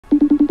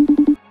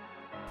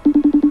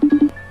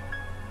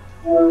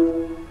What's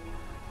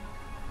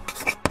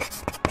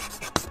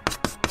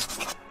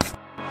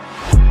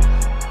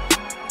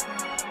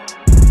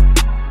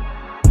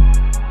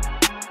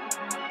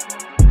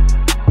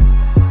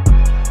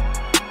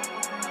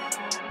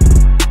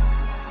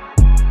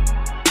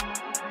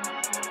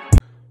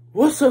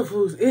up,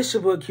 fools? It's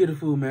your boy Cutie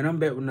man. I'm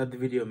back with another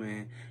video,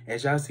 man.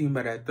 As y'all seen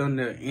by that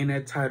thumbnail in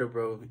that title,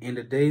 bro. In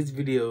today's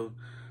video,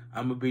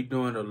 I'm gonna be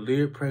doing a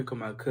lyric prank on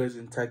my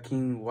cousin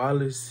Takeem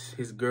Wallace,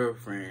 his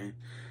girlfriend.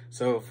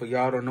 So for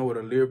y'all don't know what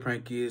a lyric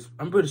prank is,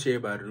 I'm pretty sure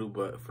everybody do,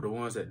 but for the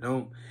ones that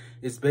don't,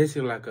 it's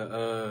basically like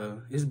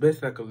a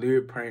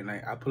lyric prank.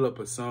 Like I pull up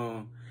a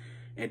song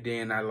and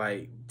then I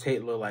like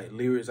take little like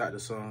lyrics out the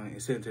song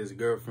and send it to his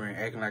girlfriend,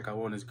 acting like I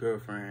want his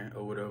girlfriend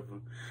or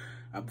whatever.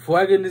 Before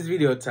I get in this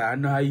video, Ty, I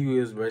know how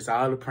you is, bro. It's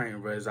all a prank,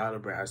 bro. It's all a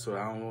prank. I swear,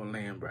 I don't want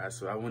land, bro.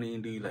 So I wouldn't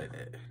even do you like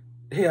that.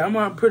 Yeah,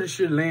 I'm pretty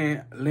sure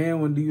land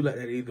wouldn't do you like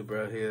that either,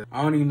 bro. Yeah,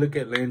 I don't even look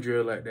at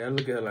Landrill like that. I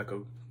look at her like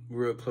a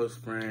real close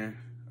friend,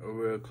 a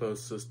real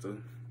close sister.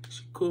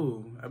 She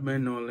cool. I've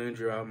been knowing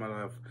Landrill all my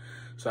life,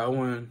 so I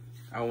want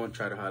to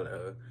try to holler at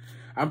her.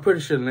 I'm pretty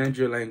sure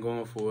Landrill ain't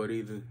going for it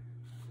either.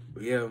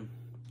 But yeah,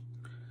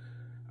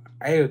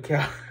 I ain't a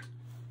cow.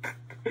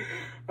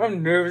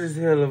 I'm nervous as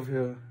hell over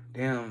here.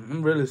 Damn,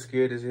 I'm really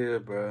scared as hell,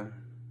 bro.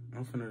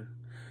 I'm finna,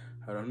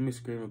 hold on, let me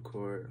screen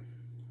record.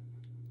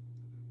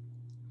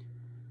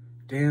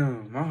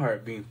 Damn, my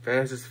heart beating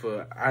fast as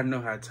fuck. I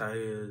know how Ty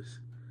is.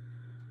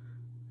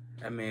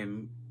 That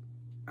man,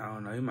 I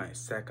don't know, he might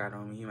sack out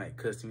on me. He might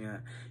cuss me out.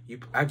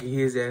 I can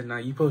hear his ass now.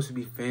 You supposed to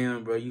be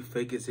fam, bro. You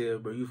fake as hell,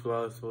 bro. You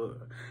flawless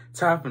for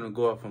Ty finna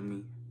go off on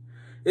me.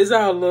 It's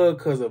all love,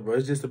 bro.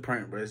 It's just a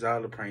prank, bro. It's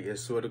all a prank. I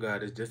swear to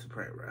God, it's just a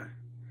prank, bro.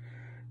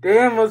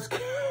 Damn, I'm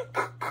scared.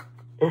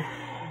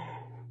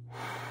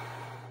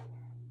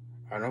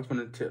 Alright, I'm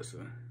finna text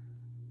her.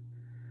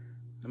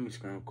 Let me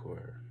screen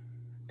record.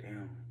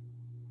 Damn.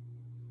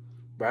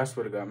 Bro, I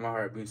swear to God, my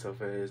heart beats so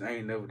fast. I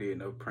ain't never did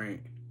no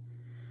prank.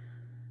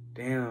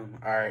 Damn.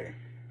 Alright.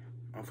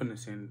 I'm finna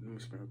send, let me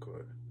screen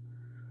record.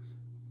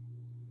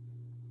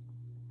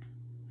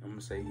 I'm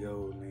gonna say,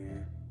 yo,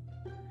 man.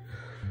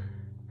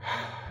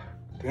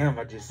 Damn,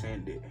 I just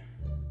sent it.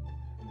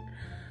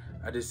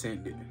 I just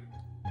sent it.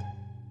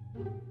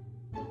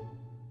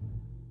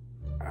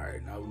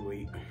 Alright, now we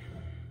wait.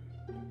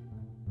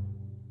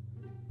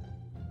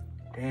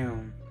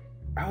 Damn.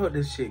 I hope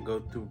this shit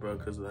go through, bro,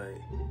 cause like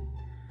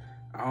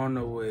I don't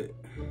know what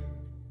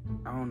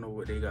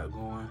they got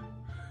going.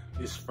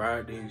 It's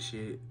Friday and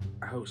shit.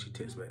 I hope she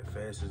texts back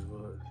fast as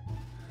well.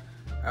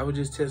 I was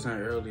just texting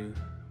her earlier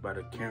about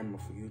a camera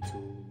for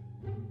YouTube.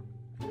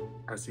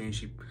 I seen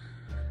she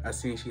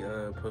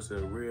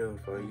posted a reel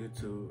for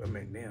YouTube. I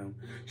mean, damn.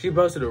 She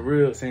posted a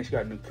reel saying she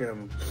got a new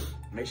camera.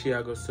 Make sure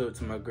y'all go sub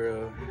to my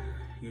girl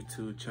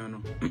YouTube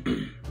channel.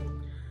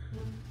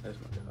 That's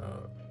my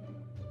dog.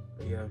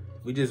 But yeah,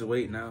 we just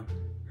wait now.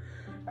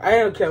 I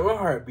ain't okay. My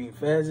heart beating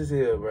fast as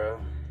hell,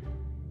 bro.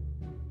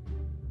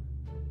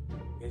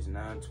 It's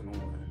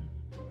 9:21.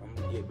 I'm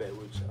gonna get back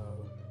with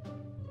y'all.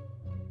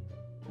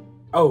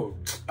 Oh.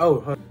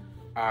 All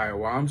right.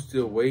 While I'm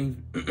still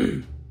waiting,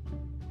 I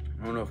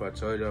don't know if I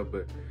told y'all,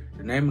 but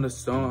the name of the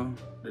song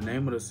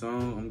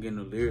I'm getting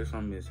the lyrics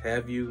from is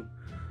 "Have You"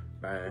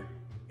 by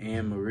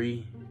Anne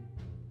Marie.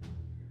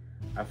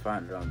 I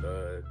found it on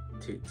the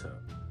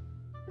TikTok.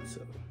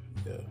 So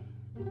yeah.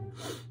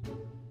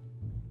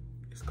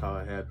 It's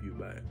called "Have You"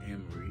 by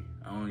Anne Marie.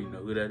 I don't even know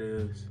who that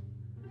is.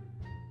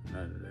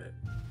 None of that.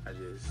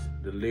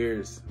 The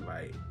lyrics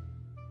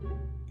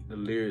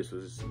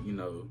was, you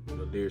know,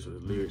 lyrics.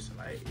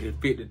 Like it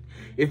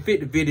fit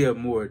the video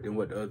more than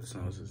what the other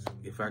songs is,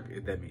 if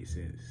that makes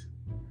sense.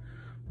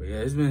 But yeah,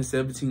 it's been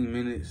 17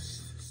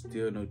 minutes,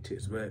 still no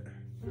tips back.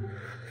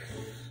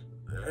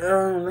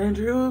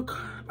 Landrill,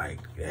 like,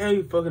 damn,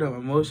 you fucking up my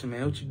emotion,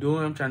 man. What you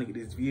doing? I'm trying to get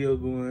this video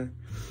going.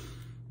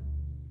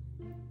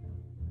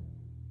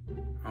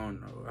 I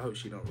don't know. I hope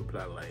she don't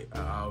reply like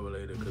an hour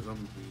later, cause I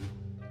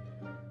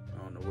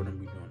don't know what I'm gonna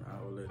be doing an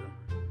hour later.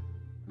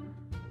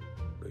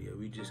 But yeah,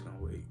 we just gonna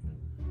wait.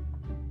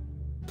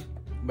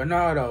 But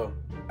no, though,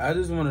 I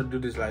just want to do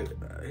this like,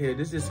 here,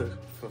 this is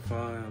for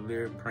fun,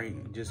 lyric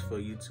prank, just for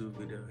YouTube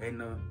video. Ain't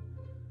no,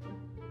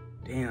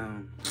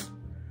 damn.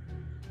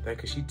 Like,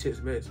 cause she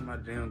texts back to my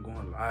damn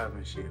going live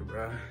and shit,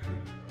 bro.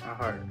 My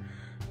heart,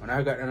 when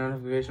I got that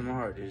notification, my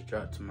heart just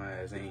dropped to my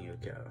ass. Ain't your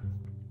cow.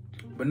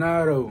 But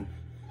nah, though,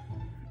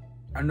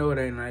 I know it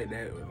ain't like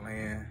that with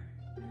Land.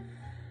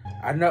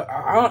 I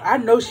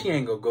know she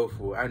ain't gonna go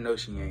for it. I know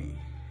she ain't.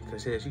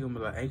 Cause she gonna be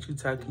like, ain't you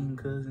Takeem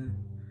cousin?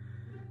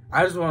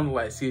 I just wanna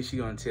like see if she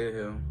gonna tell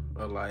him,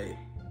 or like,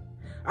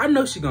 I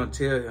know she gonna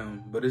tell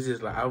him, but it's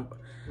just like,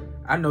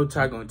 I know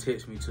Ty gonna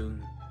text me too.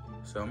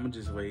 So I'm gonna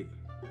just wait.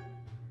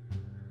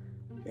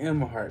 And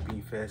my heart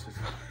beating fast as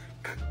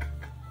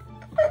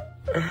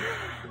hell.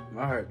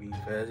 My heart beating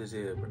fast as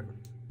hell, bro.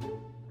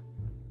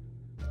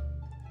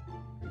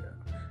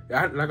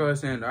 Yeah. Like I was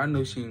saying, I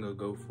know she ain't gonna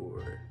go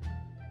for it.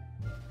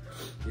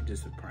 It's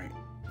just a prank.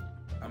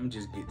 I'm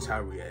just get Ty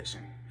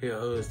reaction. Hell,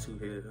 hers too,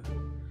 hell.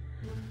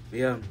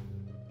 Yeah,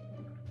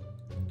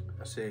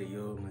 I said,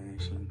 yo, man,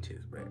 she didn't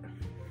text back.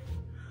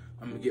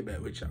 I'm gonna get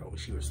back with y'all when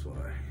she responds.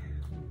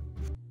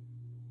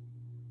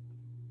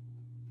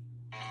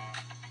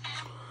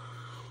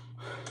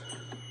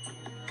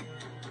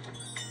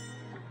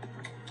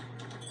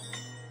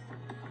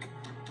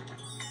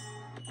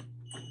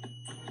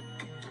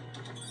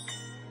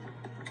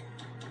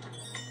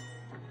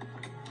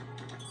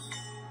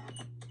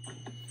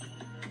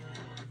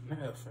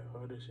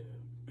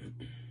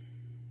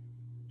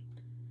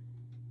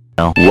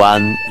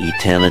 One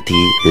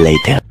eternity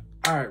later.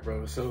 Alright,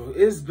 bro, so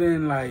it's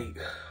been like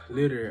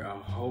literally a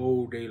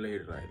whole day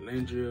later. Like,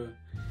 Lindra,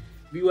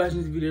 if you watching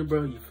this video,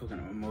 bro, you fucking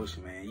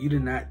emotion, man. You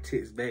did not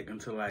text back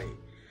until like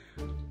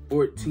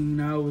 14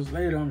 hours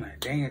later. I'm like,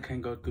 dang, I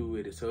can't go through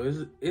with it. So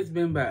it's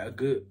been about a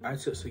good, I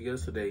texted her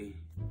yesterday.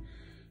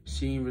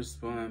 She didn't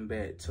respond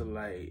back till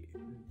like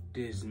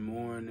this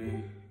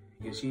morning.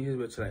 Yeah, she didn't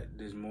respond till like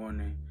this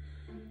morning.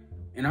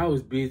 And I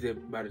was busy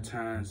by the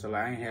time, so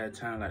like I ain't had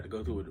time like to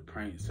go through with the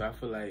prank. So I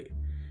feel like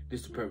this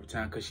is the perfect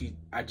time, cause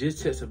I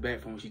just texted her back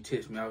from when she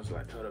texted me. I was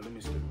like, hold on, let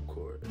me screen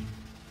record.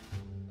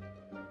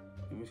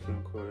 Let me screen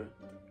record.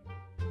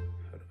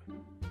 Hold on.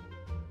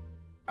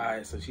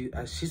 Alright, so she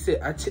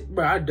said, I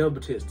double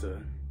texted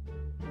her.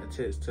 I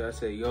texted her, I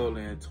said, yo,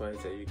 Lynn, twice,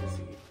 as you can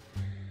see.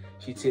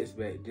 She texted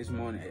back this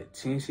morning at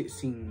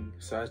 10:16,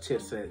 so I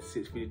texted her at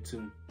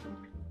 6:52.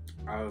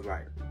 I was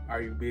like, are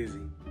you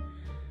busy?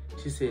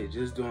 She said,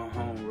 just doing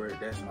homework,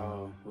 that's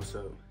all. What's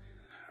up?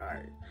 All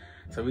right.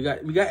 So we got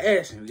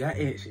action. We got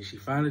action. She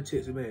finally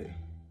texted back.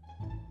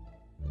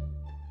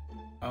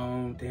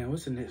 Damn,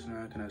 what's the next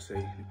line can I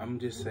say? I'm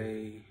just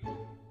say,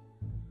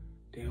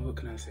 damn, what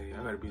can I say?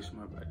 I gotta be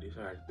smart about this.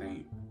 I gotta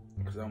think,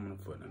 because I'm gonna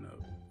fuck it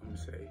up. I'm gonna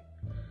say,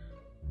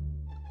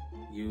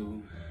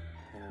 you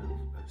have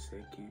a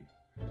second.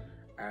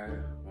 I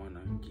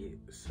wanna get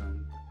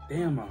some,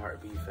 damn, my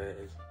heart beat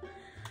fast.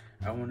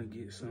 I wanna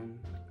get some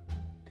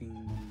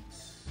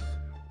things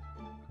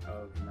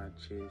off my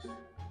chest.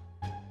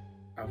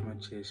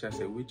 I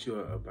said, with you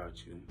or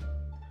about you?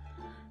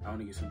 I want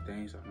to get some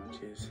things off my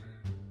chest.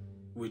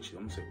 With you.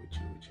 I'm gonna say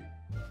with you.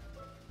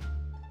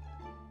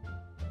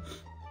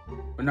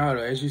 But no,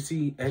 though, as you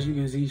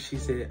can see, she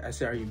said, I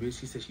said, are you busy?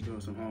 She said she doing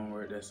some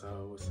homework. That's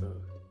all. What's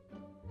up?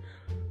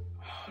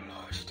 Oh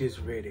Lord, she just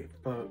read it.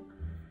 Fuck.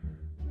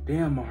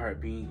 Damn, my heart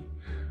beat.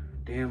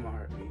 Damn, my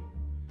heart beat.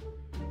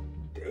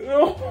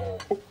 Damn.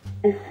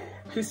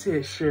 She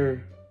said,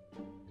 sure.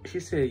 She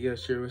said, yeah,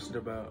 sure. What's it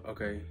about?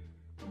 Okay.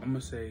 I'm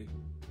gonna say,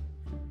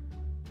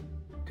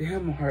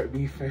 damn, my heart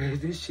beat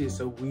fast. This shit's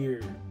so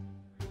weird.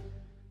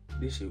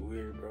 This shit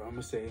weird, bro. I'm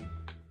gonna say,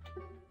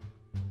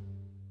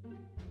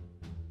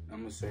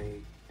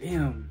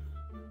 damn.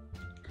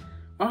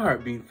 My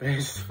heart beat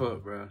fast as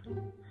fuck, bro.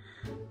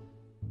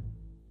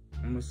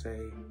 I'm gonna say,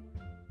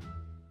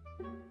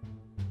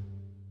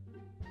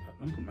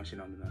 let me put my shit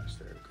on the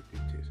non-disturb.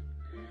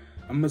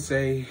 I'm gonna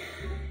say,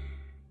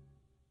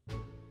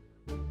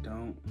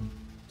 don't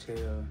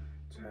tell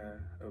Ty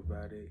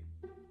about it.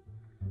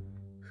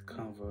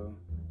 Convo,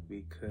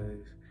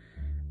 because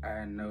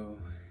I know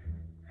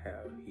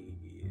how he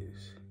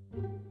is.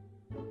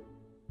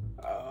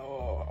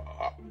 Oh,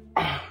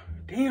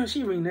 damn,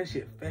 she reading that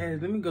shit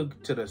fast. Let me go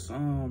to the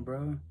song,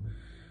 bro.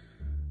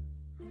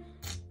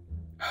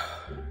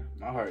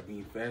 My heart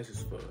beating fast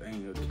as fuck. I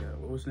ain't gonna care.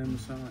 What was the name of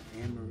the song?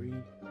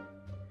 Anne-Marie.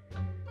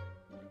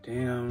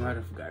 Damn, I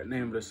done forgot the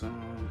name of the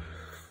song.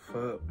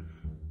 Fuck.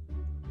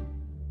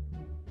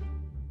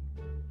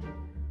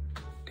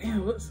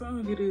 Damn, what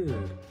song it is?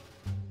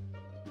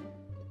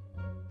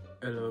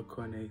 Hello,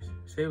 Cornay,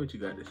 say what you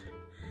got to say.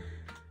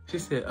 She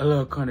said,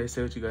 hello, Cornay,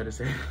 say what you got to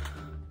say.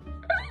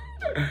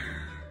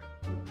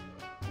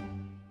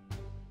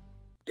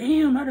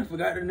 Damn, I done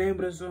forgot the name of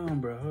the song,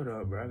 bro. Hold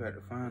up, bro. I got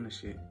to find the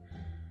shit.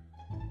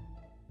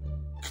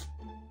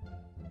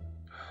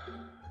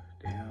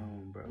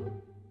 Damn,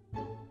 bro.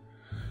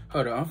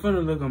 Hold up, I'm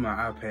finna look on my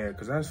iPad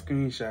because I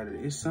screenshotted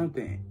it. It's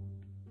something.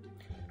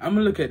 I'm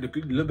gonna look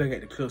back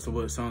at the clips of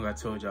what song I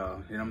told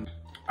y'all. And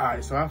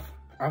alright, so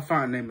I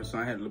found the name of the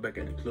song. I had to look back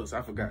at the clips.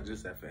 I forgot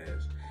just that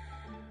fast.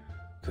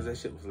 Cause that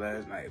shit was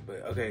last night.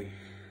 But okay.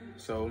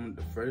 So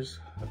the first,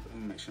 let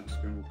me make sure I'm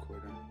screen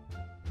recording.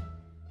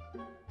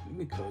 Let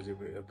me close it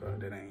right up out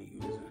that I ain't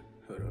using.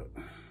 Hold up.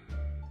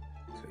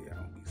 So y'all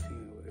don't be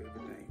seeing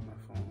everything in my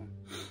phone.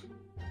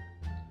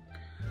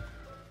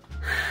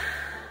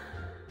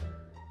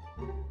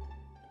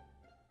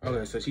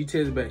 Okay, so she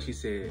tells back, she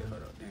said,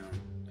 hold up, damn.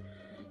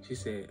 She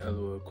said,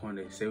 LOL,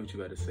 Cornay, say what you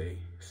gotta say.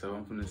 So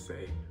I'm finna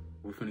say,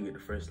 we're finna get the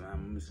first line.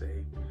 I'm gonna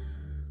say,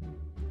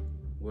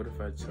 what if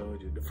I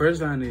told you? The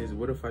first line is,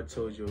 what if I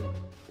told you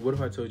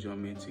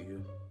I'm into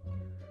you?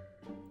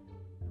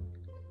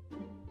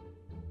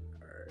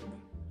 Alright.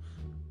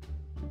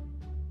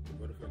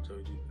 What if I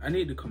told you? I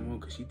need to come on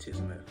because she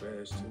texted me that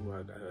fast too while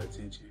I got her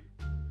attention.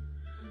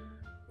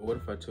 But what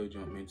if I told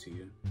you I'm into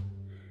you?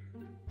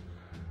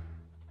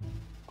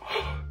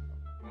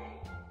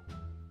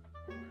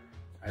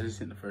 I just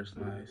sent the first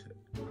line. I said,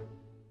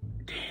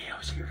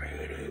 damn, she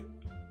read it.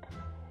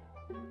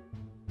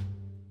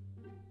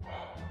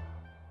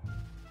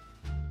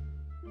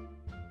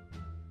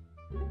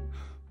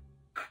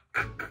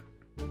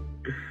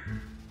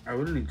 I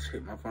really need to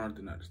check my phone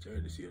to not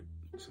disturb to see if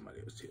somebody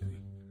else tell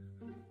me.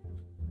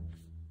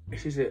 And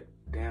she said,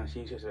 damn,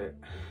 she just said,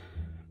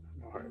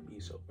 my heart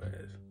beats so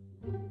fast.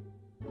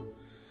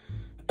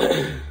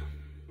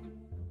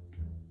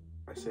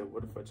 I said,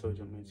 what if I told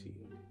you I'm into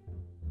you?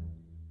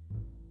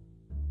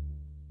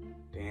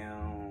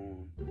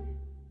 Damn.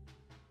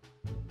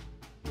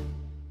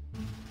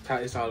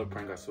 It's all a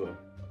prank, I swear.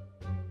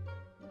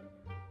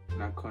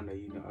 Not Conda,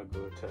 you know I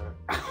go with Ty.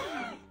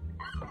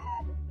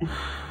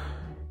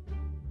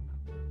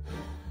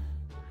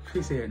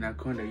 She said, not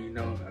Conda, you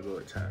know I go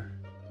with Ty.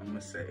 I'ma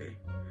say,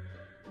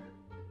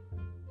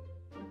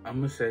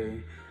 I'm gonna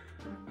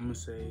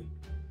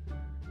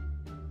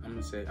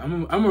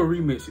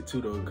remix it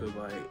too though, cause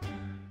like,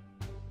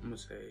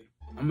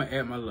 I'm gonna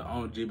add my little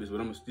own gibbets, but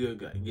I'ma still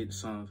gotta get the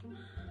songs,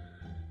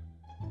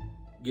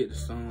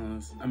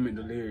 I mean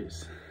the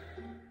lyrics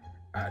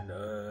out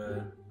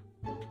the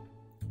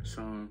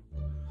song.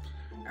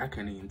 I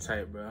can't even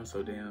type, bro. I'm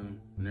so damn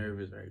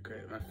nervous right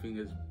crap. My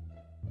fingers,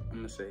 I'm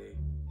gonna say,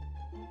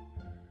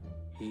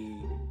 he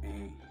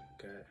ain't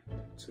got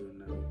to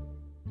know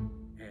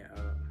at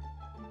all.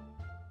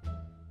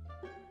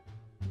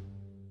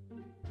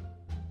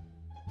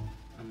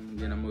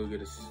 Then I'm gonna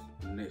get this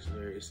next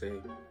lyric say,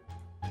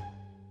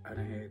 I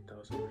done had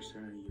thoughts of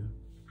pursuing you.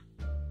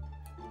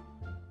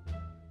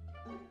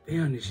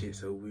 Damn, this shit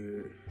so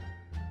weird.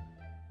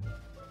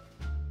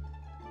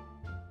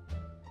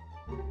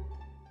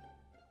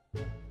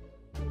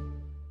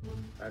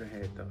 I done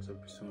had thoughts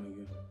of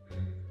pursuing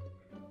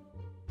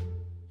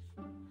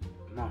you.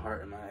 My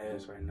heart in my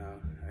ass right now.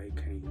 I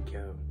can't even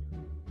count.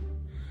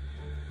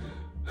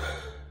 I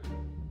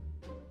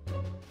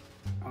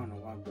don't know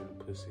why I'm being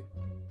a pussy.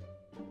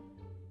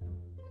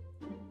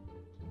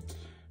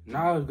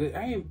 No,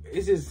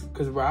 it's just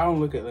because, bro, I don't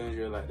look at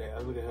Landria like that. I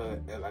look at her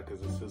like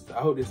as a sister.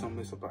 I hope this don't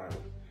miss about her.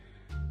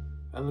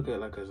 I look at her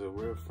like as a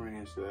real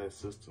friend to that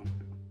sister.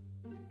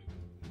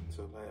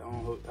 So, like, I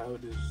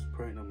hope this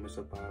prank don't miss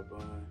about her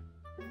bond.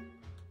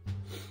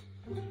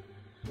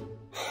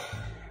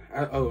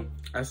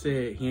 I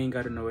said he ain't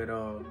got to know it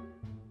all.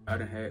 I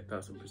done had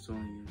thoughts of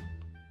pursuing you.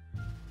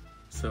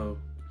 So,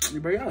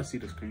 bro, y'all see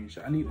the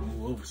screenshot. I need to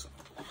move over some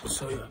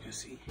so y'all can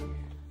see. Because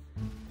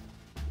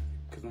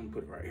I'm going to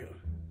put it right here.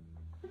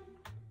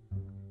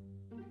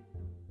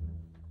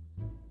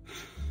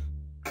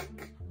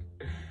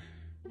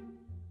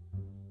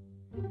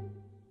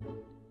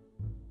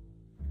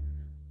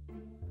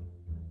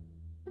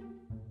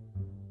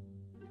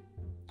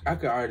 I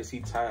could already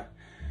see Ty.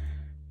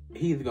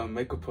 He either gonna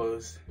make a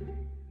post,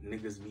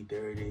 niggas be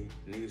dirty,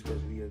 niggas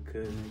supposed to be your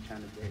cousin, they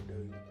trying to backdoor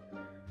you.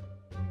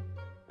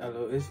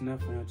 Hello, it's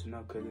enough for him to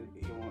know cause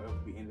it won't ever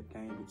be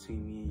anything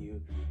between me and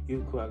you.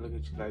 You cool, I look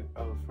at you like,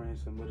 oh,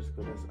 friends from middle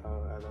school, that's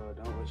all. Hello,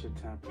 don't waste your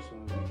time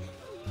pursuing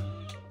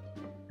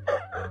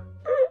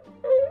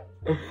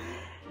me.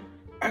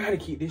 I gotta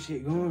keep this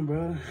shit going,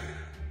 bro.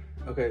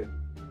 Okay.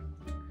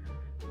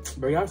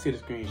 Bro, y'all see the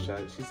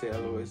screenshot. She said,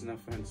 hello, it's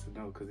enough for him to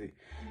know cause it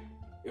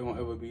won't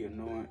ever be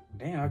annoying.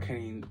 Damn, I can't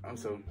even,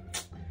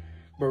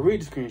 bro,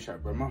 read the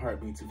screenshot, bro. My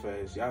heart beat too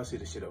fast. Y'all see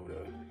the shit over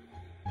there.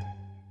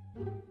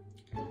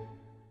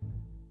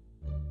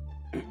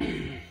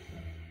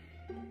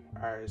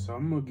 Alright, so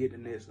I'm gonna get the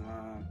next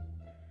line.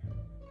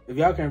 If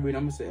y'all can't read,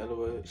 I'm gonna say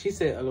LOL. She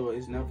said LOL,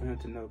 it's enough for him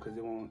to know because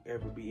it won't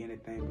ever be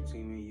anything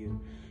between me and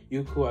you.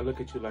 You cool, I look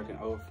at you like an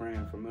old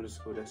friend from middle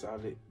school. That's all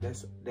it,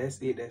 that's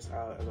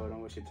all. LOL,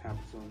 don't waste your time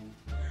pursuing me.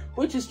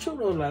 Which is true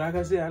though, like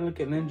I said, I look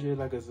at Landria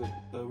like as a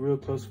real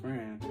close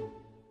friend.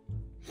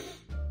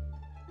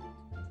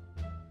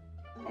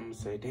 I'm gonna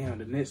say, damn,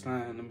 the next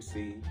line, let me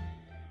see.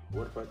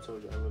 What if I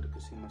told you I really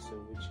could see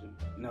myself with you?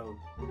 No.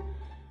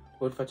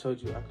 What if I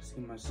told you I could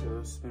see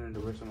myself spending the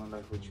rest of my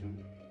life with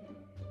you?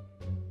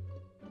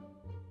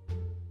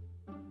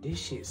 This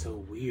shit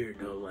so weird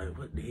though, like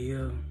what the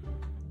hell?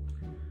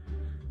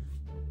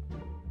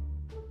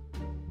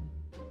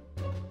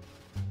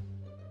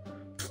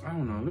 I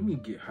don't know, let me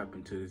hop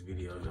into this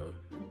video though.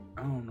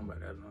 I don't know about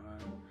that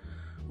line.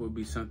 Would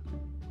be something.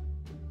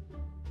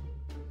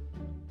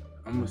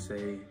 I'm gonna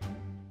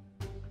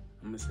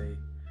say,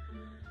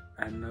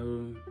 I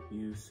know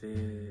you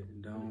said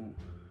don't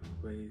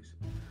waste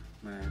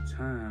my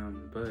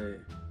time,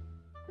 but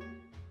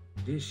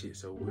this shit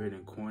so weird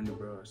and corny,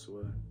 bro, I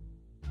swear.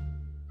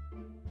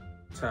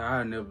 Ty,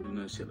 I'll never do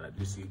no shit like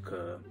this,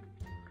 cuz.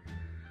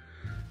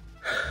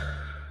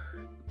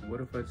 What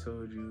if I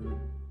told you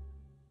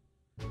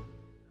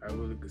I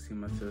really could see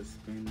myself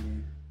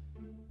spending?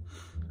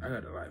 I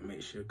gotta like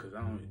make sure, cause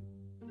I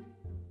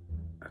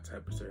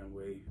type a certain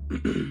way.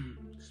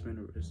 Spend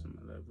the rest of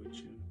my life with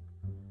you.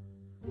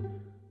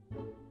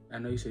 I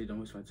know you say you don't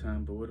waste my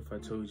time, but what if I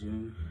told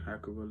you I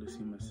could really see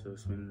myself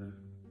spending the...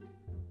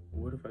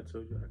 What if I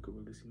told you I could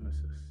really see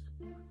myself...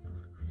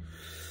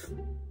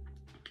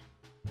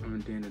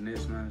 And then the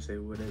next line say,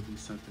 would that be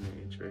something that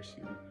interests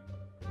you?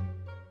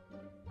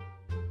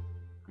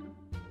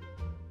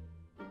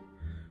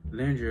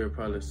 Landria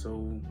probably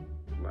so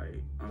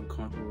like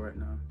uncomfortable right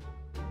now.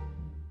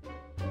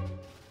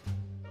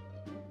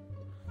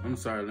 I'm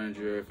sorry,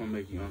 Landria, if I'm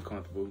making you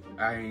uncomfortable.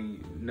 I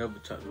ain't never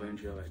talked to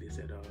Landria like this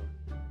at all.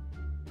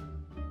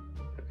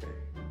 Okay.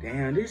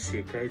 Damn, this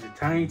shit crazy.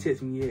 Ty ain't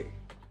text me yet.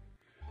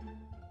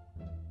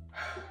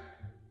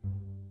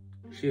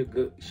 She a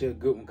good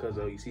one, cause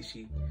you see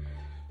she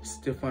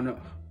stiff on the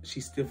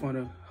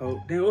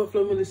hoe. Damn, what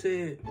Flo Milli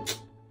said.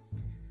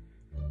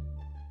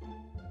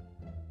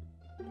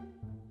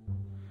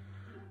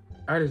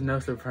 I just know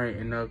it's a prank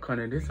and no,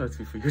 Conan, this must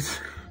be for you.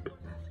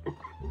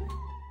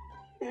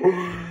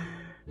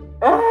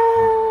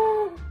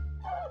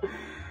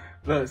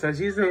 Look, so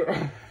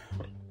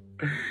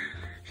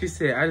she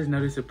said, I just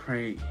know this a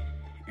prank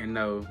and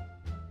no.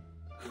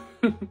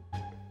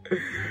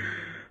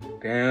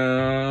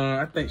 Damn,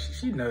 I think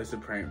she knows it's a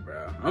prank,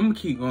 bro. I'm gonna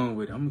keep going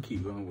with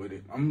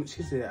it.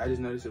 She said, I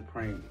just know it's a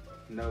prank.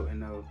 No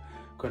and no.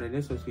 Conan,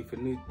 this must be for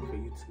you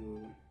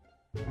too.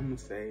 I'm gonna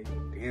say,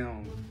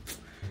 damn.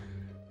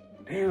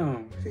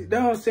 That's what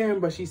I'm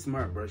saying, but she's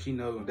smart, bro. She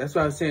knows. That's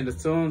why I was saying the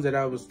songs that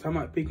I was talking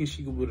about picking,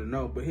 she would have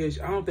known. But here,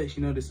 I don't think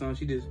she know this song.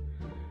 She just,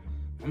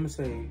 I'm gonna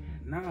say,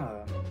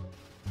 nah.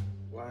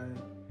 Why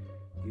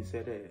you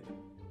said that?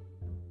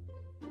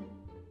 I'm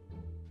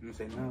gonna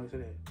say, no, I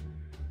said that.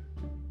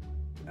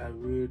 I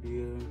really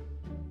been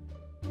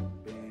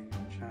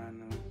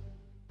trying to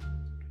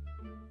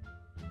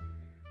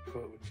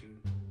fuck with you,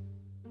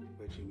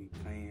 but you be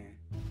playing.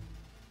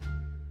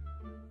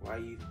 Why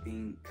you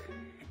think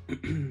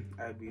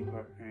I be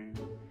hearing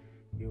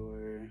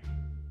your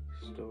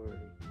story?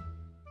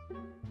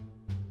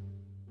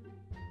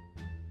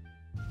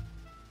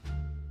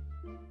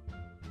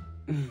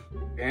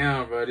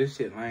 Damn, bro, this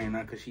shit lame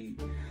now, cause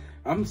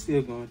I'm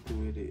still going through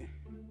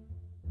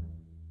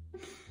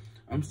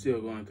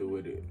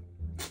with it.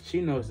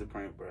 She knows the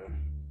prank, bro.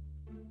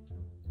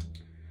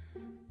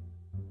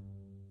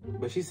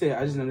 But she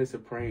said, I just know this a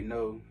prank.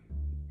 No,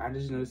 I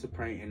just know it's a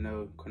prank and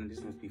no, Conan,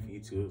 this must be for you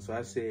too. So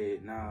I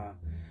said, nah.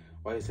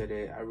 Why you said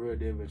that? I really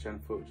did been trying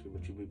to fuck with you,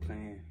 but you be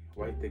playing.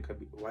 Why you think I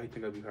be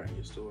hurting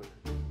your story?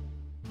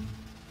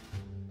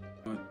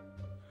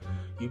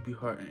 You be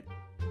hurting.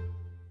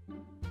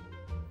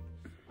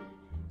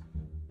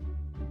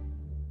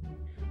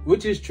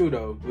 Which is true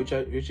though. Which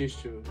is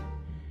true.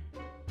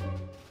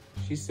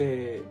 She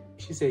said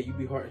you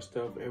be hurting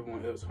stuff.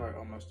 Everyone else hurt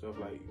on my stuff,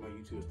 like my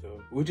YouTube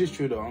stuff. Which is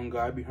true though. On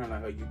God, I be hurting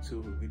like her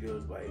YouTube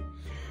videos, like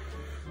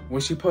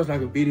when she posts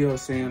like a video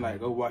saying like,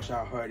 go watch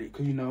how hard it.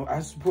 Cause you know, I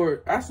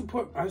support my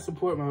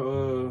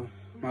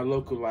my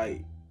local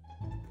like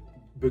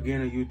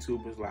beginner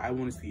YouTubers. Like I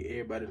want to see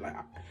everybody. Like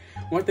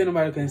one thing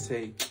nobody can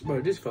say,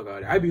 bro, just fuck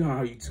all that. I be on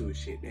her YouTube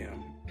shit.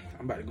 Damn,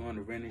 I'm about to go on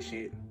the random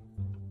shit.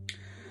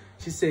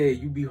 She said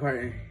you be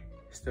hurting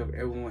stuff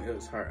everyone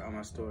else hurt on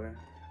my story,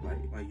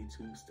 like my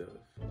YouTube stuff.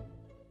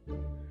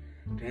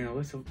 Damn,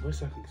 what's I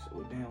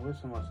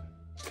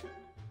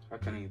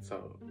can't even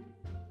talk.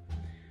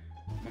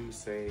 I'm gonna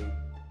say,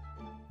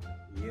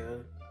 yeah,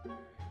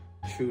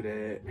 true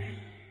that.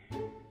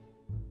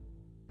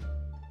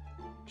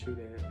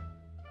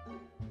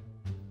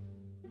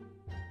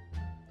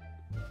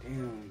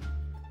 Damn.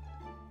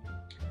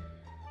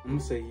 I'm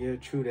gonna say, yeah,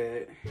 true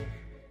that.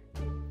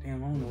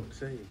 Damn, I don't know what to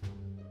say.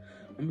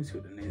 Let me see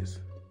what the next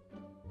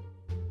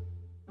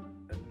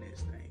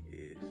thing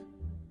is.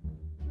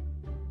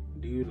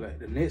 Do you like,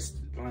 the next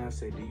line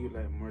say, do you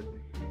like more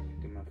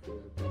than my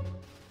physical?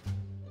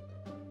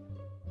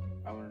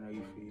 I wanna know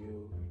you for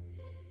you,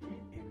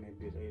 and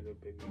maybe later,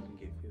 baby, you can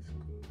get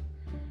physical.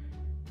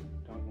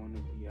 Don't wanna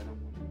be, I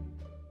don't wanna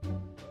be.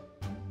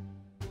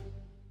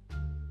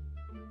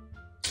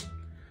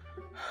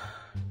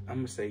 I'm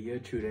gonna say, yeah,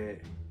 true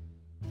that,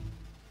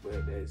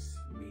 but that's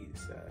me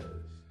size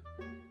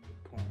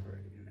point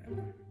right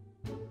now.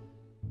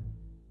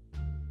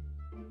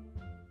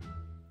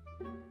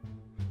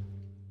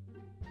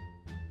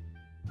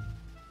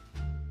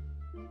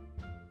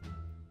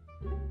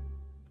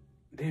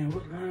 Damn,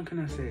 what line can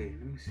I say?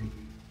 Let me see.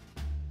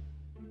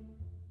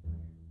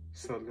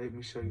 So let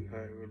me show you how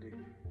it really.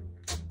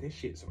 This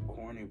shit's so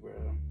corny, bro.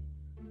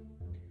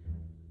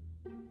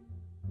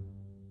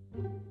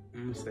 I'm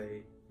gonna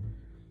say.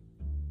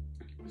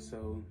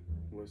 So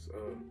what's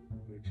up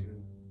with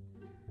you?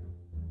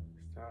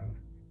 Stop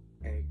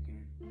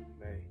acting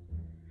like.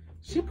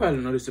 She probably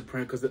know this is a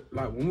prank, cause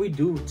like when we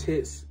do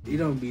text, it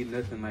don't be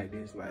nothing like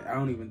this. Like I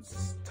don't even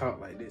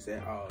talk like this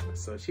at all.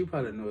 So she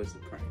probably know it's a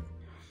prank.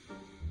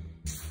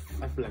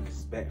 I feel like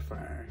it's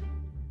backfiring.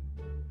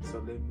 So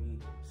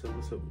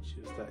what's up with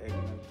you? Stop acting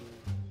like you.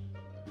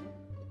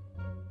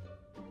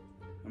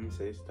 I'm gonna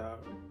say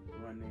stop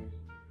running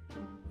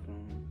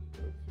from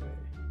the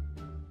fact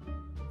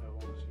I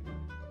want you.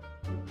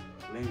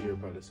 Landria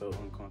probably so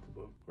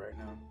uncomfortable right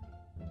now.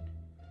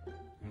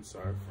 I'm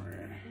sorry,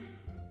 friend.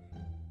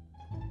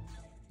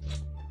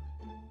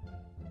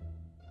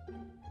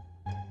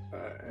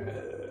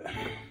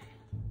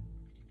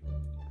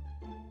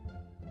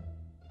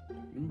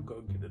 Let me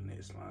go get the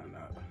next line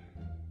out.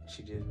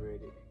 She just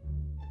read it.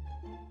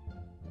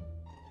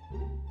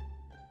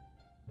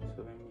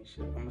 So let me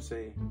show. I'm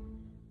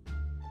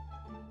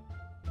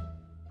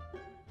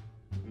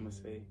gonna I'ma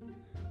say,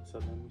 so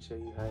let me show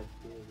you how it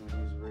feels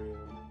when it's real.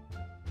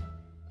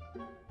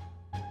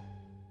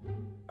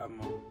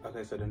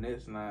 Okay, so the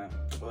next line,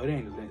 well, it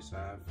ain't the next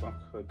line. Fuck,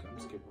 I'm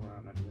skipping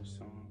around on this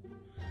song.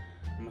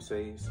 I'm gonna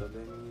say, so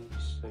let me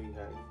show you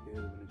how it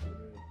feels when it's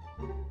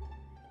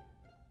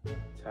real.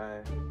 Ty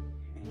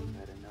ain't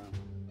gotta know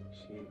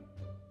shit.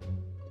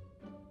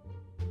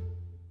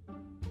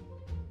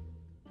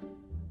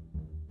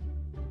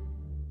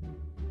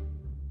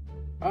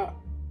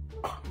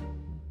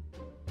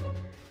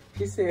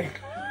 She said,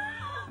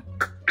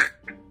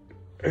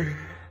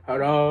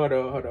 hold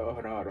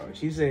on.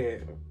 She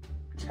said,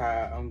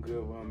 child, I'm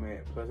good where I'm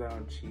at. Plus, I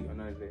don't cheat or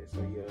none of that.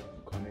 So, yeah,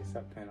 I'm gonna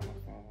stop playing on my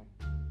phone.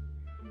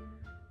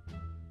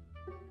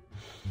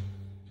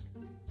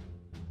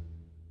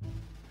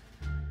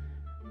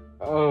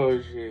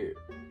 Oh, shit.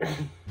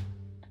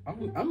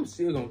 I'm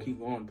still gonna keep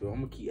going through.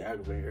 I'm gonna keep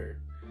aggravating her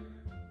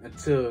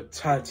until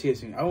Ty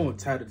texts me. I want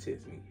Ty to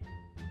text me.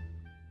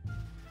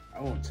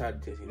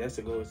 That's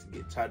the goal, is to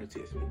get Ty to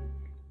text me.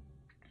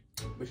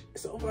 But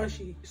so far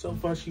she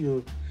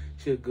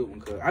a good one.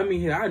 Cause I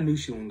mean, I knew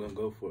she wasn't gonna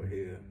go for it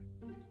here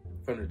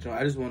from the jump.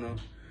 I just wanna,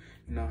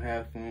 you know,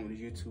 have fun with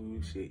the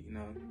YouTube shit. You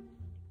know.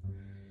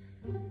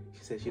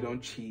 She said she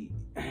don't cheat.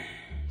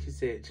 She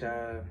said,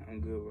 "Child, I'm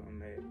good where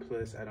I'm at.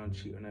 Plus, I don't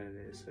cheat or none of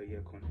that." So yeah,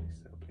 Corny,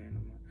 stop playing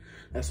no more.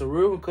 That's a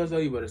real one,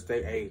 Cuzzo. You better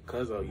stay. Hey,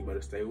 Cuzzo, you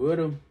better stay with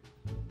him.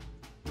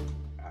 All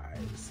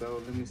right.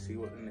 So let me see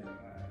what the next line.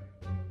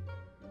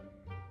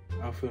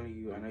 I'm feeling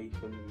you. I know you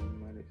feeling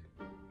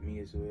me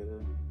as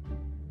well.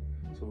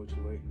 So what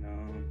you waiting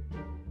on?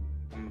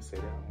 I'm gonna say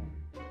that one.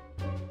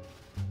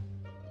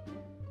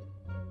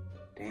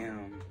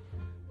 Damn.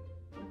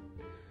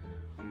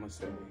 I'm gonna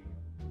say,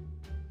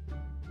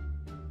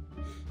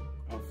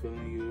 I'm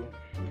feeling you.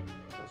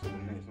 That's what the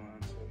next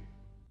line say.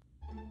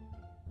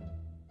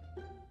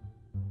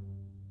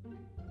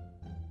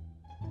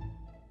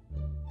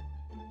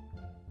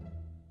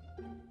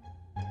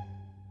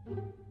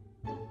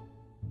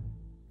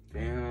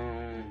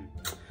 Damn.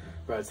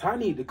 Bro, Ty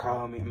need to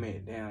call me.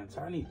 Man, damn.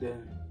 Ty need to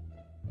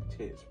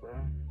text, bro.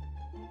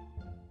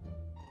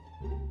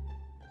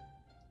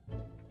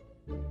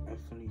 I'm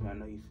feeling you. I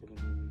know you feeling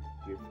me.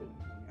 You're feeling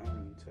me. I don't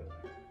even tell.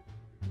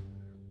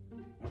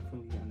 I'm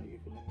feeling you. I know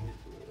you're feeling me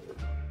as well.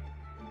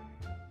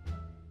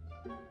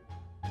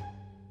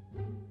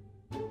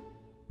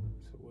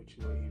 So what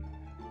you waiting on?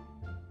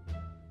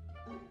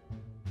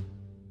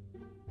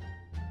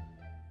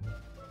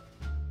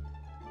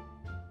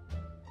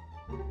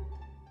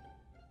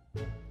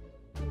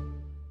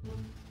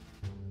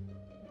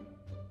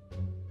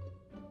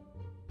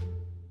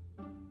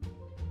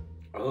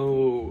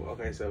 Oh,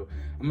 okay, so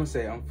I'm gonna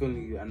say, I'm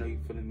feeling you. I know you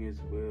feeling me as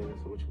well.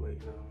 So what you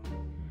waiting on?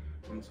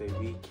 I'm gonna say,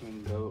 we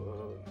can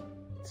go up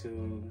to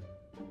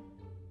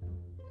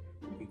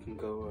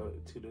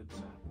the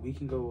top. We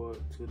can go up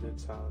to the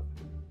top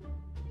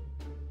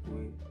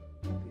with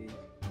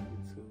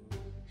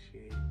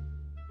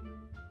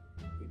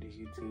this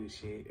YouTube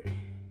shit.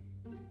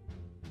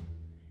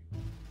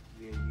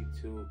 We a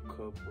YouTube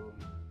couple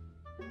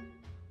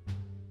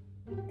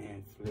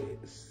and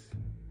flex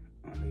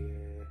on the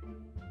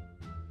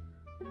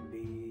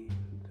be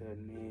the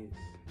next.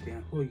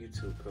 Damn, who are you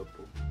two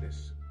couple?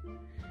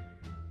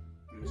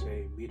 I'm gonna say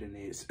be the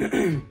next. Dear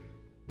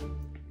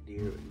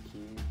and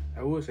Ken.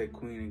 I would say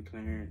Queen and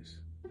Clarence.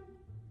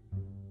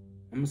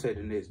 I'm gonna say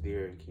the next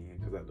Dear and Ken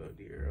because I love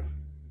Dear.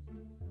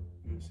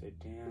 I'm gonna say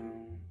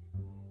damn.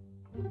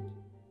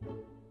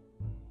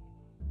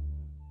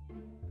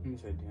 I'm gonna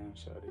say damn,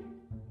 shawty.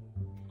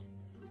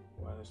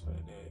 Why it's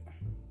like that?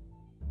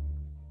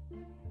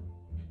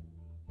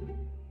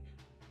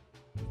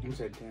 I'm gonna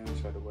say damn,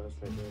 shawty. Why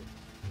it's like that?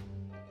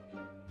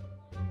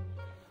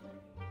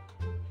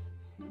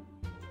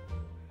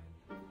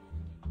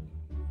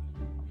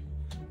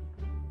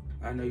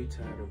 I know you're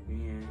tired of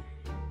being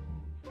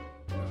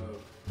a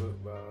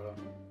football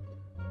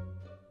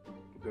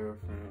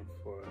girlfriend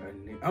for a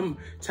nigga. I'm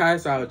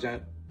tired of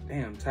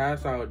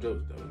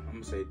jokes though. I'm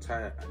gonna say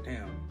tired.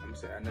 Damn. I'm gonna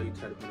say I know you're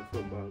tired of being a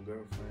football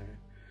girlfriend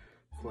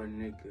for a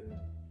nigga.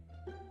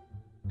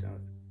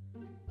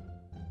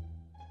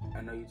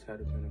 I know you're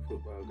tired of being a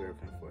football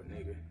girlfriend for a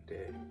nigga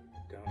that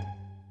don't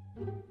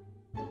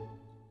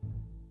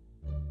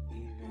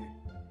even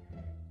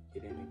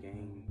get in the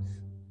games.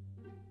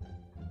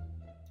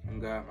 I'm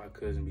glad my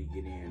cousin be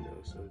getting in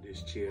though, so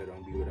this chill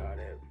don't be with all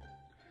that.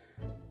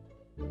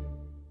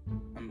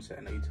 I'm gonna say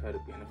I know you tired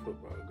of being a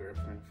football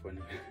girlfriend for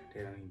nigga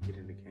that don't even get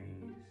in the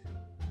games.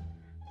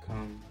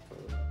 Come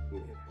fuck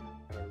with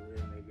a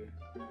real nigga.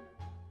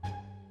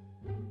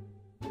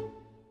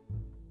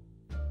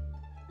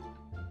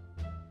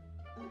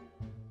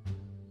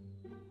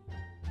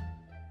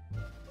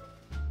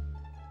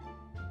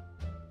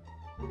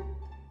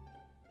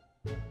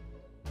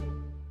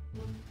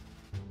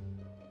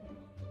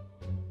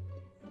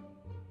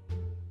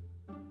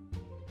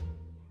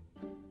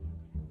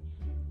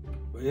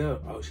 Yeah,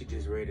 oh, she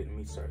just read it. Let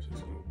me start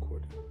this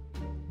recording.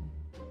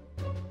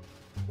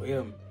 Well,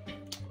 yeah,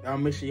 y'all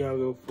make sure y'all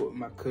go for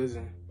my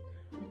cousin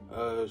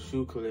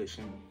shoe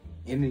collection.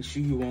 Any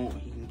shoe you want,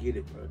 he can get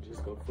it, bro.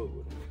 Just go foot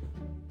with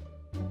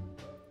him.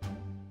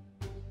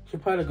 She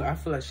probably go. I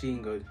feel like she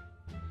ain't go.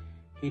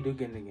 He do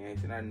get in the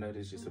games, and I know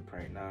this is just a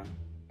prank now.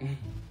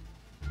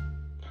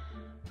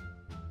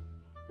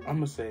 I'm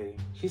gonna say,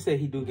 she said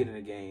he do get in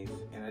the games,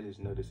 and I just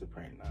know this is a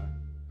prank now.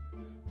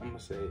 I'm gonna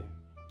say,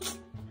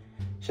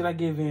 should I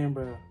give in,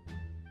 bro?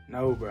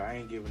 No, bro, I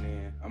ain't giving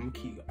in. I'm gonna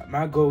keep,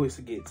 my goal is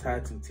to get Ty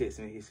to text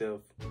me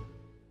himself.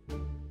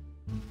 I'm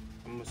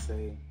gonna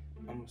say,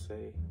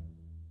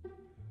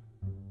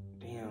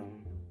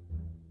 damn.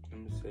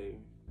 I'm gonna say,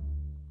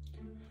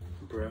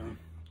 bro,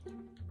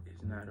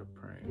 it's not a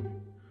prank.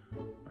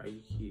 Why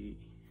you keep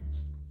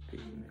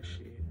thinking that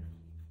shit?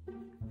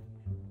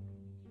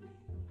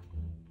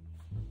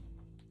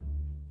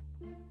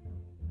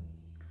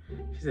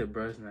 She said,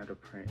 bro, it's not a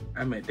prank.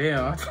 I mean,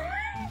 damn.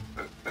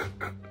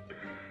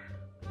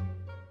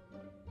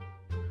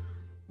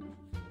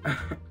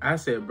 I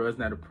said, bro, it's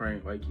not a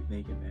prank. Why you keep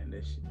thinking that?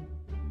 That shit.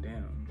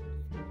 Damn.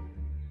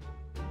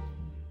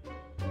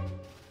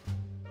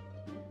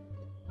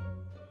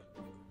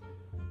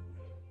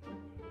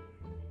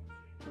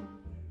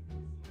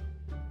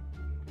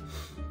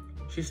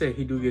 She said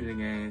he do get in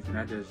the games, and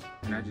I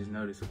just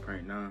know this a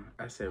prank now.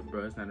 I said,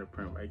 bro, it's not a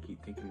prank. Why you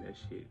keep thinking that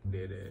shit?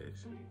 Dead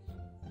ass.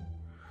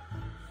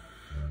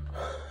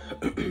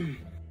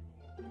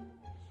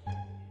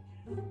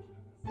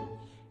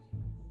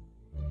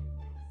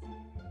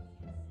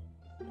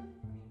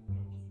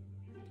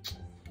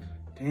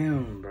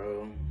 Damn,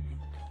 bro.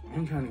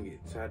 I'm trying to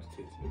get Ty to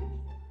text me.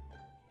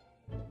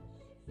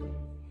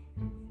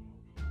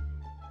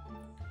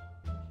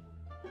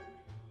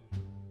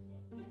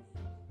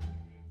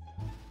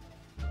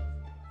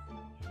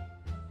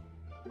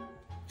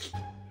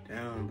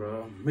 Damn,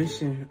 bro.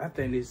 Mission. I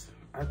think it's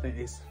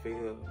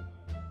failed.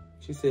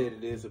 She said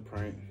it is a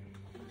prank.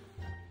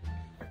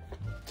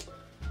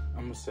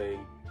 I'm gonna say,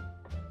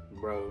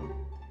 bro,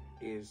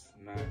 it's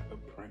not a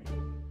prank.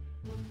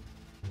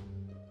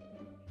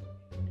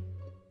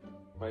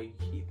 Why you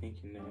keep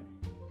thinking that?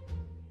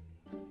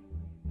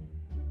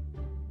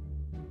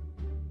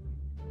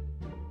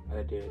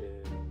 I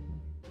did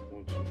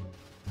want you.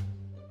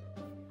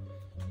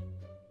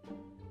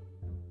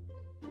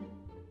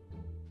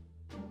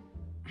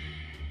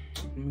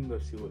 Let me go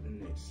see what the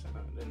next.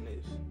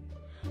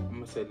 I'm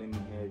gonna say, let me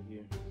have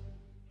you.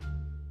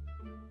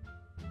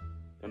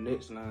 The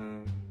next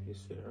line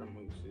is there. I'm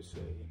gonna just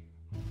say.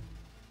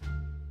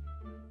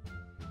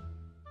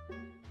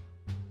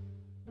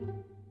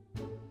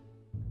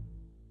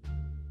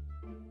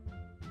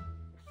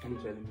 I'm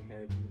gonna say, let me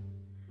have you.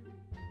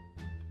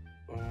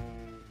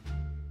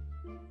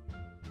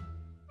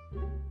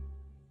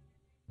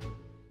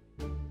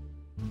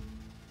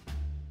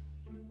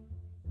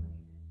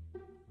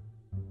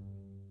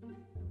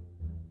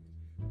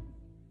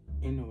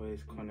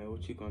 Anyways, Cornell,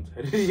 what you gonna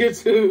tell this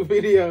YouTube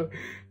video?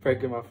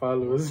 Pranking my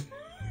followers.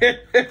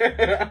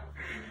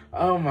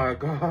 Oh my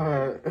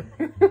God.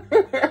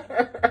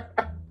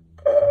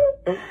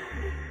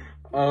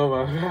 Oh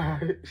my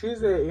God. She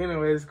said,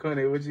 anyways,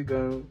 Cornell, what you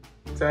gonna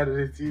tell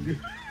this video?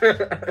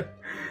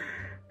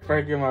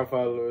 Pranking my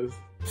followers.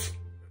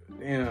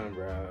 Damn,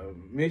 bro.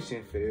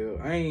 Mission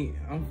failed.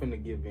 I'm finna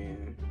give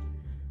in.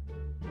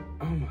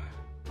 Oh my.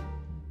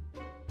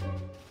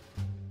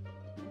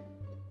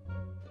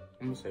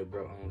 I'm gonna say,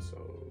 bro, on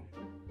soul.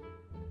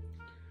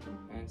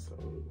 This ain't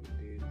no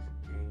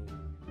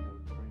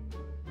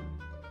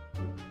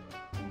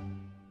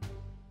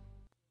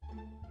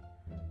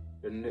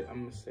prank. I'm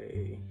gonna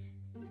say,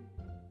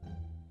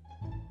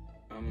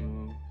 I'm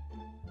gonna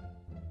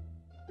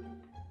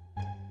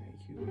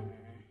make you mine.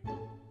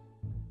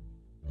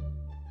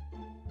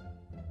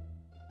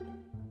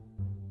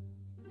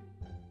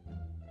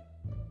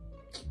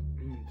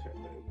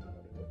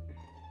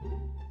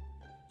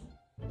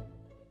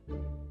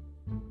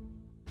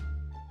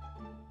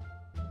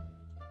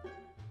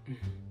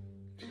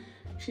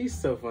 She's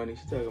so funny.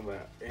 She's talking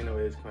about,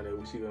 anyways, Cornell,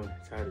 what you gonna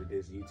title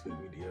this YouTube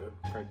video?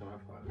 Pranking my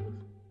followers.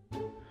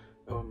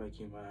 I'm gonna make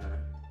you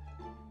mine.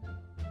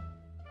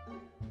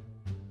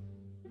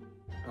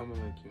 I'm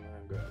gonna make you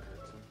mine, girl.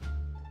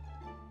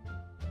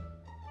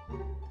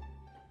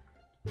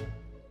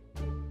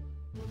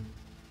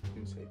 I'm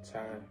gonna say,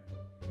 Ty,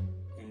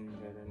 ain't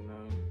gotta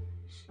know.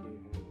 She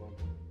ain't gonna.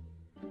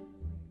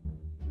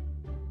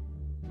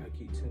 I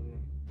keep telling you.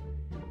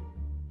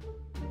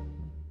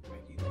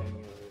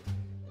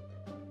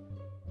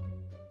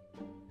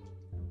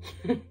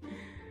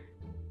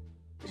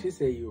 She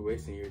said you were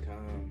wasting your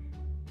time.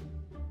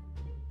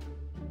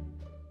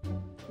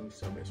 Let me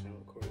start that screen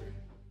recording.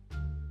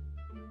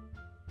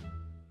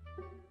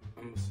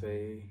 I'm gonna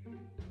say,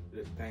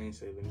 the thing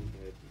say, let me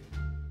have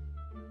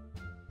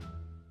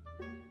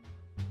you.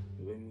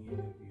 Let me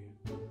have you.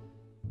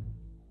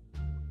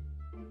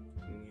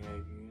 Let me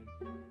have you.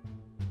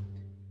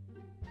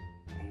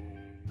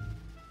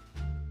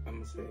 I'm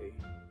gonna say,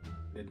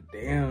 the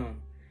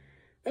damn.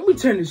 Let me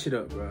turn this shit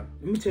up, bro.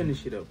 Let me turn this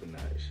shit up a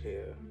notch.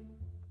 Yeah.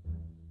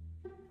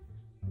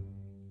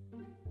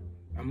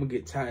 I'm gonna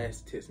get Ty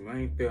ass to text me. I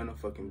ain't fail no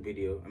fucking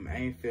video. I mean, I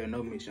ain't fail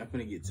no mission. I'm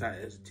gonna get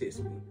Ty ass to text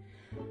me.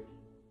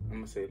 I'm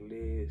gonna say,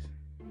 Liz,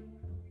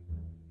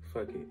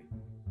 fuck it.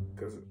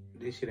 Cause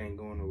this shit ain't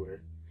going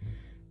nowhere.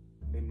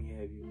 Let me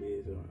have you,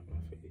 Liz, on my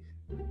face.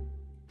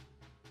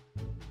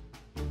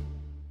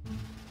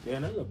 Yeah,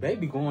 that little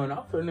baby going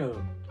off in there.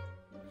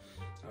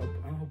 I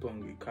hope I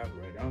don't get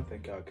copyrighted. I don't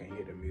think y'all can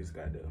hear the music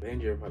out there.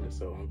 Andrew probably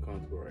so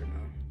uncomfortable right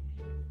now.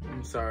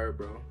 I'm sorry,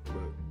 bro,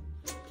 but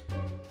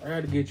I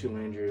gotta get you,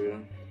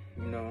 Landria.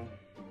 You know,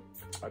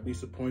 I'd be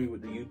disappointed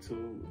with the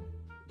YouTube.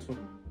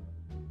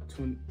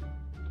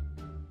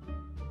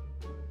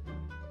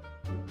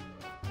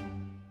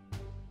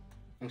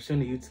 I'm showing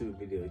the YouTube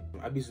video.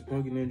 I'd be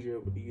disappointed,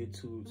 Landria, with the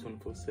YouTube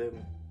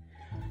 24/7.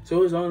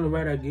 So it's only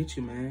right I get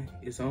you, man.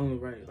 It's only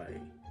right,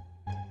 like,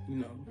 you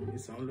know,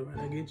 it's only right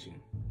I get you.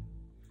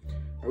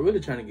 I'm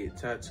really trying to get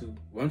Ty too.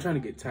 Well, I'm trying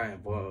to get Ty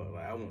involved.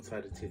 Like, I want Ty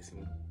to text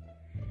me.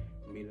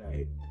 Be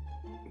like,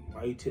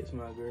 why you text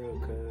my girl?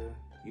 Cause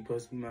you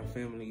supposed to be my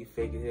family. You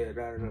fake it head.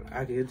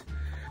 I get.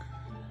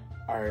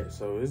 All right,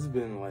 so it's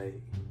been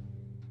like,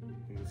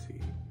 let me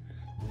see.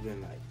 It's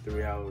been like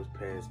 3 hours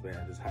past, but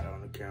I just had it on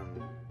the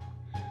camera.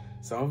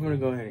 So I'm gonna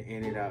go ahead and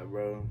end it out,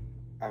 bro.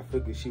 I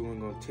figured she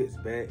wasn't gonna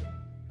text back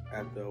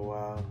after a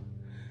while,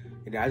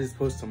 and I just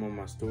posted them on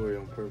my story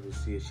on purpose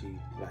to see if she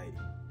like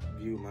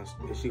view my.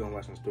 If she gonna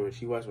watch my story,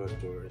 she watched my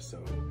story,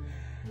 so.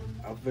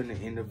 I'm gonna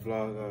end the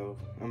vlog off.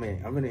 I'm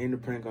gonna end the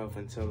prank off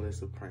and tell her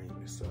it's a prank.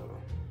 So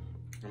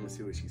I'm gonna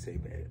see what she say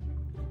back.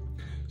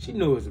 She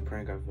knew it was a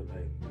prank, I feel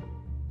like.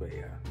 But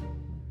yeah.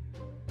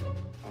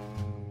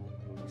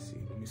 Let me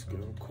see. Let me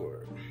scroll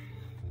record.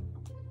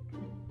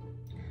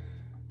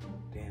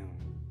 Damn.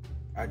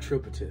 I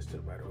triple tested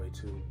her, by the way,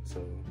 too.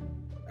 So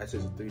I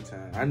tested 3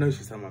 times. I know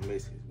she saw my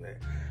message,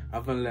 but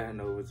I'm gonna let her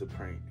know it was a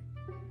prank.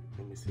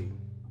 Let me see.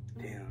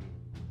 Damn.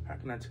 How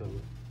can I tell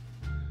her?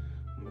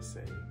 I'm gonna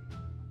say.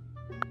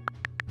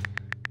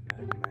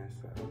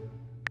 Myself.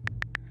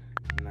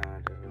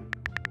 Nada,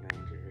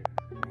 Landria,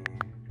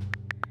 man.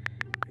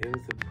 It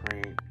was a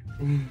prank.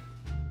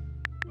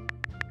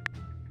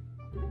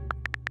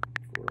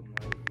 For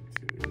my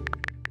YouTube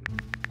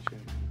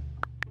channel.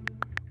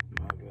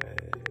 My bad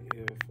if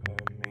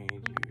I made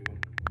you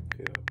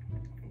feel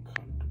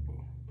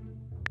uncomfortable.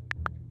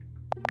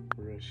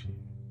 Rushing.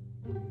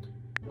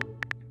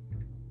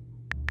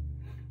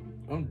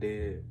 I'm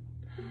dead.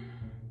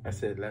 I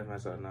said laugh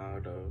myself now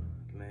though.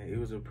 Man, it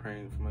was a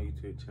prank for my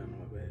YouTube channel.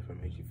 My bad if I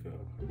made you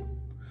feel.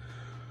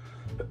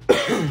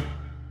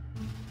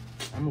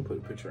 I'm gonna put a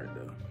picture right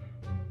there.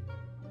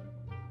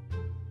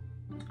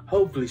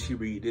 Hopefully she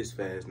read this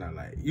fast. Not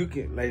like you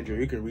can, Landria,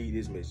 you can read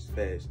this message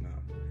fast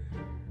now.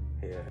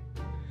 Yeah.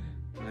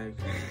 Like.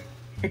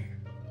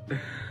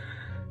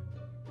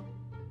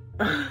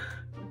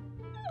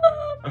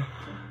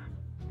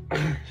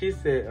 She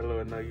said,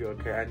 "Hello, no, you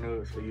okay? I knew it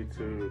was for you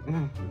too."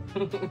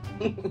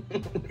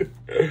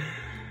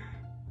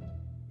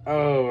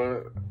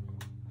 Oh,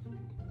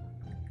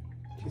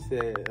 she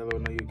said, "Hello,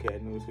 no, you okay? I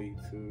knew it was for you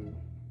too."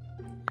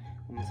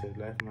 I'm gonna say,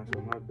 "Laugh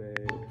myself, my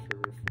bad for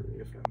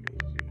if I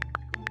made you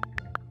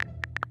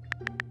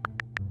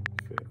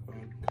feel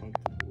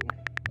uncomfortable."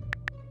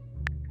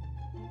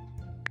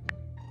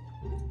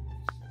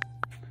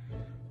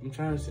 I'm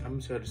trying to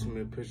send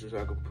me a picture so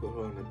I can put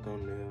her on the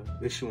thumbnail.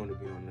 If she want to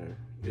be on there.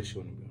 If she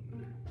want to be on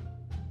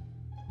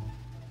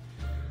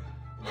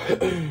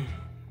there.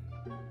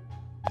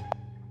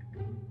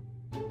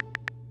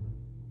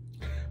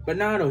 But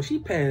nah, though, she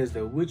passed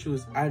though, which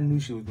was, I knew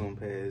she was gonna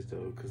pass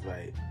though, cause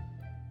like,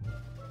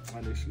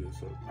 I knew she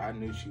was.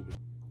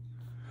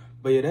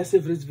 But yeah, that's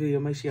it for this video.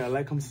 Make sure y'all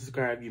like, comment,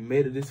 subscribe. If you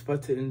made it this far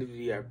to the end of the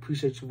video, I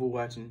appreciate you for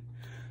watching.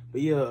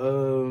 But yeah,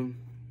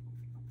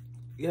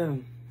 yeah,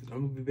 I'm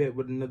gonna be back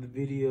with another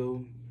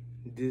video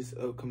this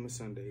upcoming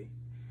Sunday.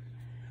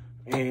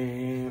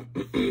 And,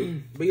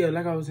 but yeah,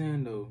 like I was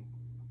saying though,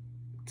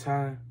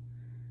 Ty,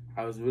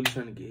 I was really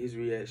trying to get his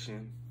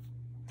reaction.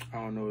 I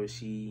don't know if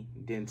she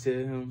didn't tell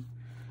him.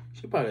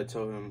 She probably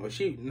told him, or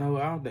no,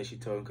 I don't think she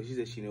told him because she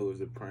said she knew it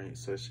was a prank.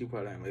 So she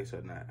probably didn't waste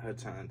her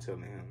time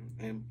telling him.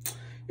 And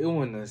it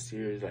wasn't nothing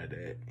serious like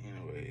that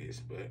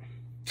anyways, but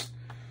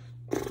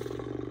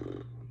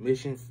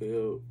mission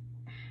failed.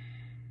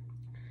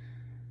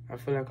 I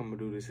feel like I'm gonna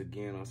do this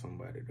again on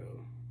somebody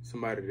though.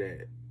 Somebody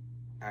that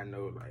I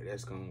know like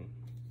that's gonna,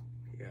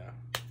 yeah.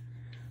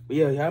 But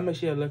yeah, y'all make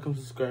sure y'all like, comment,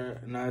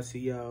 subscribe, and I'll see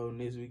y'all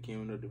next weekend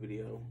with another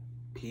video.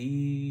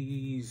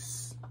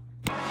 Peace.